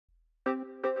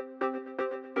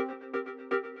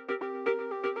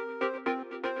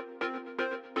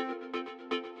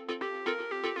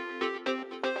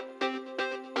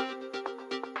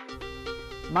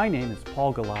My name is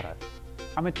Paul Galata.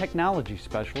 I'm a technology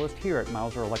specialist here at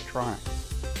Mouser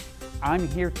Electronics. I'm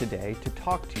here today to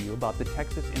talk to you about the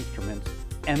Texas Instruments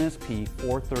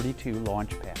MSP-432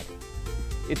 LaunchPad.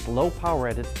 It's low power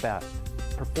at its best,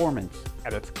 performance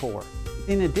at its core.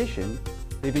 In addition,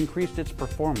 they've increased its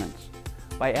performance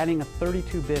by adding a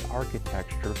 32-bit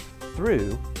architecture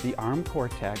through the ARM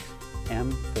Cortex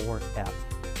M4F.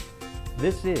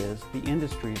 This is the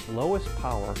industry's lowest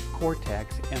power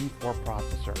Cortex M4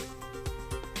 processor.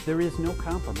 There is no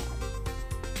compromise.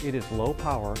 It is low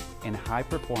power and high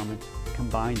performance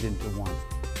combined into one.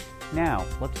 Now,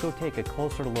 let's go take a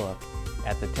closer look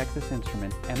at the Texas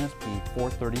Instruments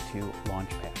MSP-432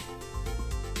 LaunchPad.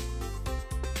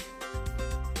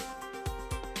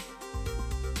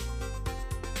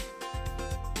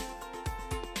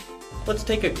 Let's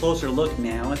take a closer look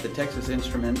now at the Texas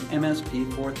Instruments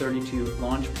MSP-432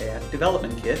 LaunchPad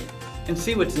development kit and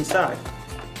see what's inside.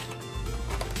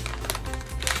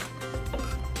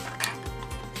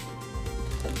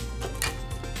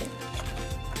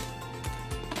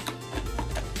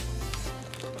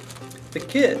 The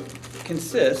kit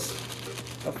consists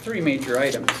of three major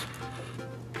items.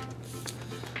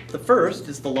 The first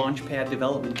is the LaunchPad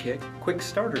Development Kit Quick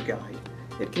Starter Guide.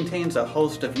 It contains a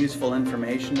host of useful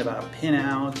information about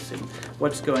pinouts and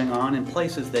what's going on in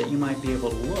places that you might be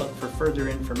able to look for further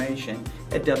information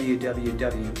at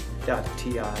www.ti.com.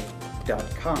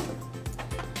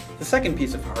 The second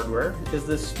piece of hardware is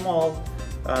this small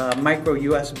micro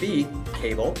USB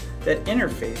cable that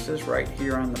interfaces right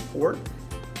here on the port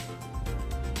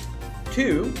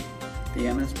to the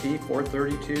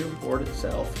MSP-432 board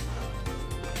itself.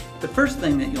 The first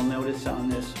thing that you'll notice on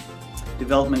this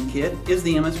development kit is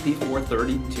the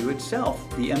MSP-432 itself.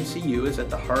 The MCU is at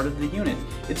the heart of the unit.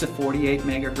 It's a 48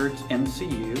 megahertz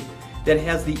MCU that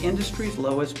has the industry's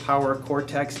lowest power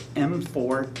Cortex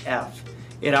M4F.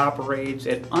 It operates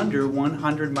at under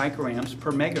 100 microamps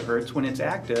per megahertz when it's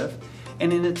active,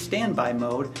 and in its standby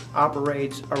mode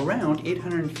operates around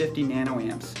 850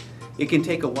 nanoamps. It can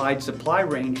take a wide supply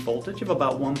range voltage of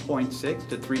about 1.6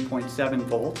 to 3.7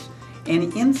 volts,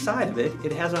 and inside of it,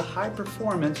 it has a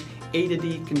high-performance A to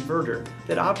D converter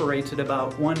that operates at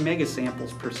about 1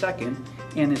 megasamples per second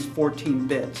and is 14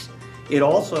 bits. It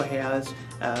also has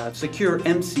a secure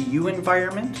MCU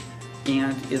environment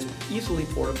and is easily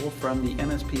portable from the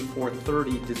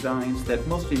MSP-430 designs that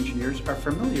most engineers are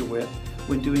familiar with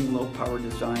when doing low-power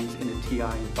designs in a TI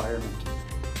environment.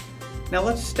 Now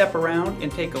let's step around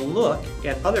and take a look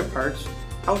at other parts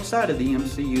outside of the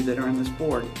MCU that are on this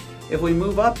board. If we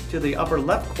move up to the upper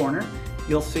left corner,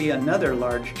 you'll see another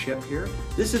large chip here.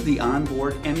 This is the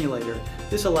onboard emulator.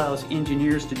 This allows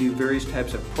engineers to do various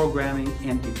types of programming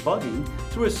and debugging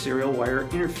through a serial wire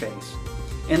interface.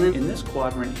 And then in this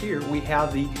quadrant here, we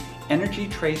have the Energy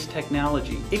Trace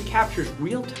technology. It captures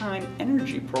real-time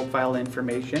energy profile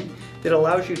information that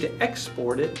allows you to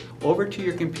export it over to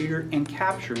your computer and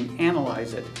capture and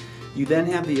analyze it. You then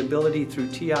have the ability through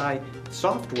TI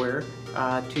software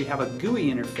to have a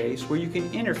GUI interface where you can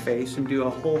interface and do a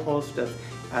whole host of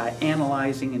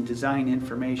analyzing and design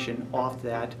information off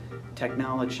that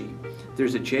technology.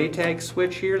 There's a JTAG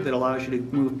switch here that allows you to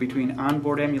move between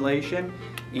onboard emulation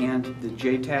and the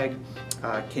JTAG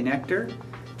connector.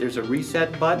 There's a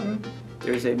reset button.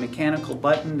 There's a mechanical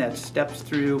button that steps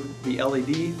through the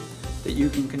LED that you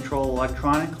can control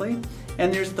electronically.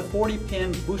 And there's the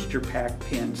 40-pin booster pack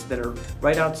pins that are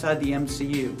right outside the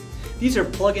MCU. These are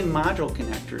plug-in module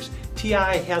connectors.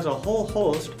 TI has a whole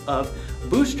host of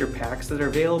booster packs that are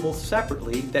available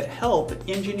separately that help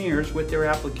engineers with their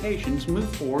applications move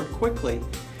forward quickly.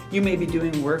 You may be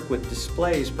doing work with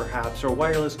displays perhaps, or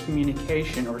wireless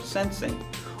communication or sensing.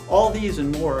 All these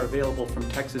and more are available from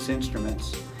Texas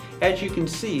Instruments. As you can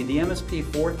see, the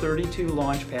MSP-432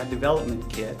 LaunchPad development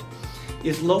kit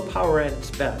is low power at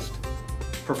its best,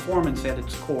 performance at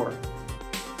its core.